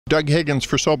Doug Higgins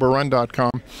for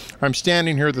SoberRun.com. I'm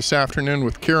standing here this afternoon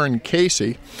with Karen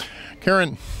Casey.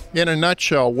 Karen, in a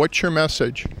nutshell, what's your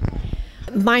message?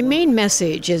 My main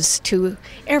message is to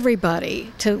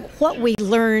everybody, to what we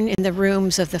learn in the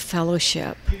rooms of the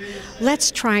fellowship.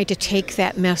 Let's try to take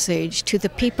that message to the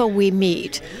people we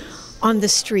meet on the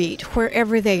street,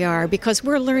 wherever they are, because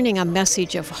we're learning a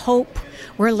message of hope,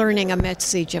 we're learning a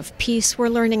message of peace, we're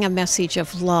learning a message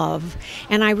of love.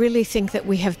 And I really think that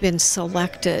we have been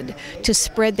selected to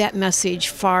spread that message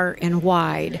far and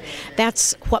wide.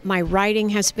 That's what my writing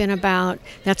has been about,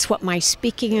 that's what my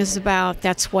speaking is about,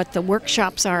 that's what the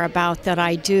workshops are about that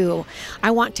I do. I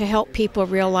want to help people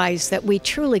realize that we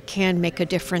truly can make a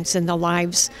difference in the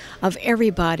lives of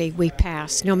everybody we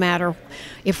pass, no matter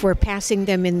if we're passing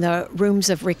them in the rooms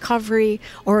of recovery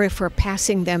or if we're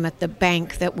passing them at the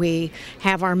bank that we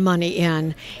have our money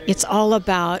in. It's all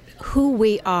about who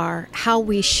we are, how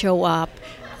we show up,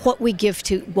 what we give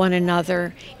to one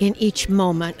another in each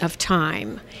moment of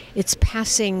time. It's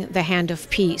passing the hand of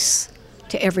peace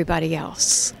to everybody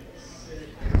else.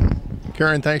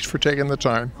 Karen, thanks for taking the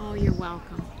time. Oh, you're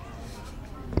welcome.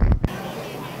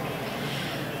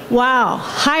 Wow.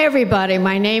 Hi, everybody.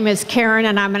 My name is Karen,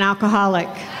 and I'm an alcoholic.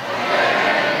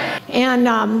 And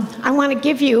I want to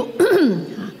give you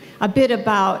a bit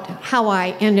about how I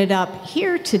ended up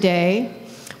here today.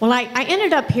 Well, I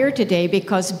ended up here today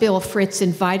because Bill Fritz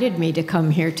invited me to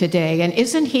come here today. And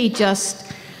isn't he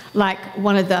just like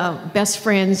one of the best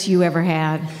friends you ever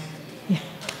had?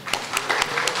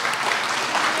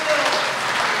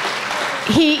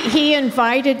 He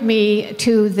invited me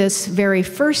to this very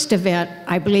first event.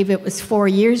 I believe it was 4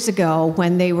 years ago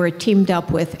when they were teamed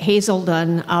up with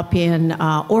Hazelden up in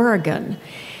Oregon.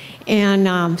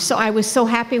 And so I was so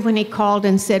happy when he called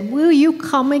and said, "Will you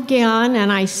come again?"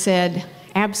 And I said,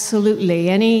 "Absolutely.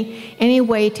 Any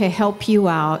way to help you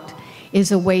out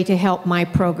is a way to help my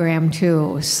program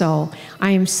too." So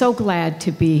I am so glad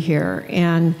to be here.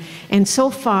 And so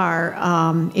far,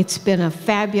 it's been a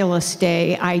fabulous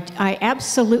day. I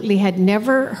absolutely had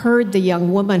never heard the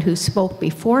young woman who spoke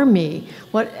before me.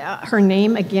 What her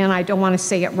name again? I don't want to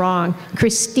say it wrong.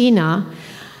 Christina.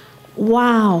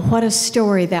 Wow, what a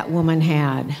story that woman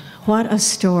had. What a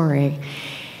story.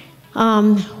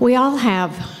 We all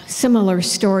have similar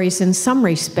stories in some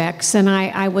respects, and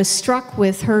I was struck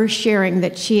with her sharing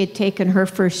that she had taken her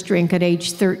first drink at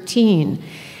age 13.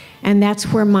 And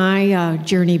that's where my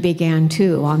journey began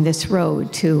too, on this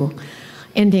road to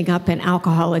ending up in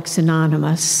Alcoholics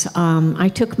Anonymous.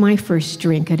 I took my first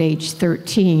drink at age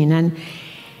 13,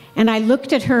 and I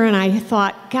looked at her and I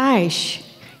thought, gosh,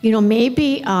 you know,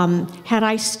 maybe had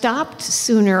I stopped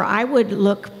sooner, I would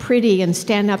look pretty and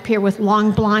stand up here with long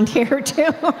blonde hair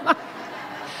too.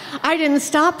 I didn't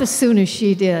stop as soon as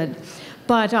she did,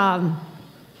 but I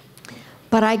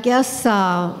guess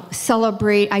I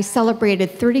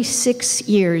celebrated 36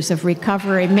 years of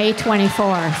recovery, May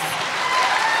 24th.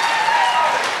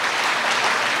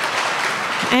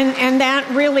 And that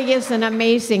really is an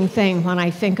amazing thing when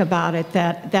I think about it,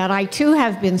 that I too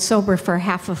have been sober for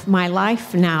half of my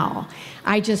life now.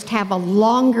 I just have a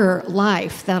longer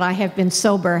life that I have been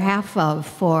sober half of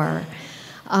for.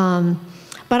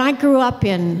 But I grew up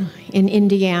in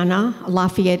Indiana,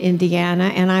 Lafayette,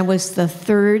 Indiana, and I was the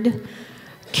third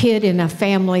kid in a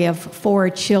family of 4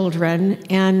 children.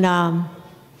 And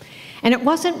it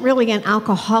wasn't really an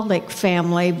alcoholic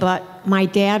family, but my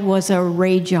dad was a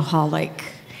rageaholic.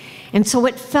 And so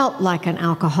it felt like an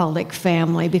alcoholic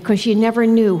family because you never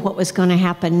knew what was going to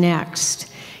happen next.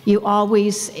 You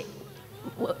always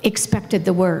expected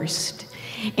the worst.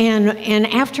 And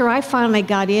after I finally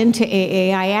got into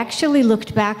AA, I actually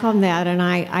looked back on that and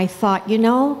I thought, you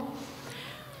know,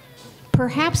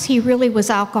 perhaps he really was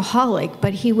alcoholic,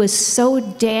 but he was so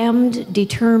damned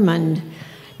determined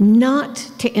not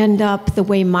to end up the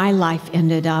way my life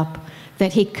ended up,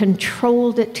 that he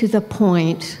controlled it to the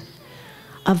point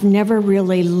of never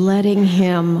really letting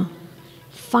him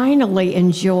finally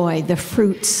enjoy the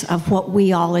fruits of what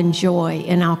we all enjoy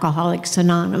in Alcoholics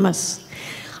Anonymous.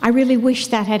 I really wish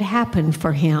that had happened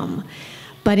for him,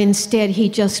 but instead he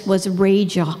just was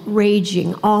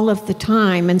raging all of the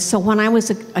time. And so when I was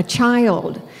a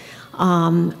child,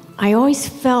 I always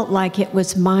felt like it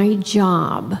was my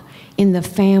job in the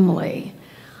family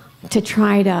to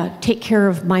try to take care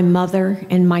of my mother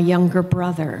and my younger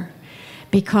brother,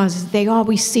 because they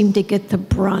always seemed to get the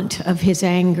brunt of his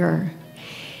anger.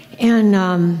 And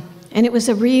it was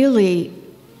a really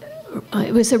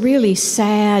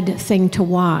sad thing to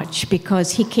watch,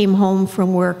 because he came home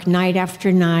from work night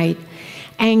after night,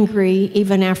 angry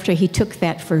even after he took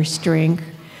that first drink,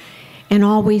 and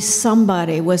always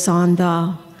somebody was on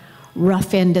the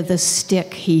rough end of the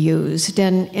stick he used,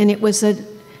 and it was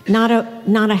not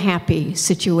a happy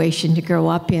situation to grow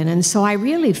up in. And so I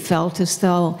really felt as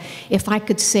though if I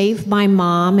could save my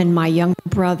mom and my younger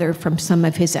brother from some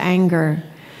of his anger,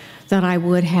 that I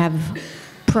would have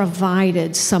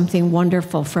provided something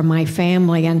wonderful for my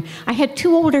family. And I had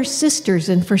 2 older sisters,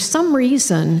 and for some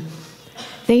reason,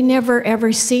 they never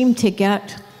ever seemed to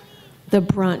get the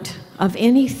brunt of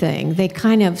anything. They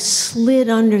kind of slid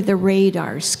under the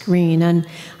radar screen, and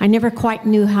I never quite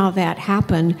knew how that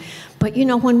happened. But you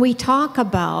know, when we talk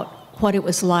about what it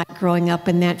was like growing up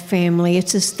in that family,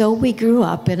 it's as though we grew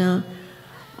up in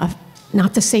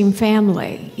not the same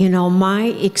family. You know, my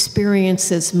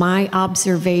experiences, my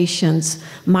observations,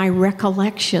 my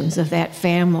recollections of that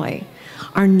family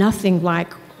are nothing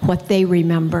like what they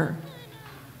remember.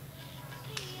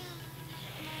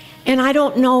 And I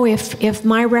don't know if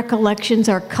my recollections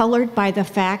are colored by the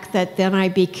fact that then I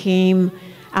became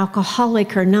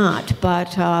alcoholic or not,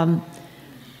 but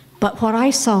what I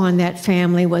saw in that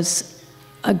family was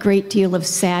a great deal of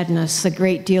sadness, a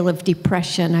great deal of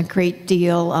depression, a great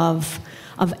deal of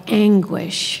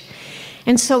anguish.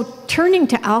 And so turning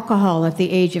to alcohol at the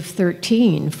age of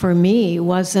 13 for me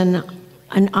was an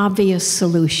obvious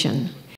solution.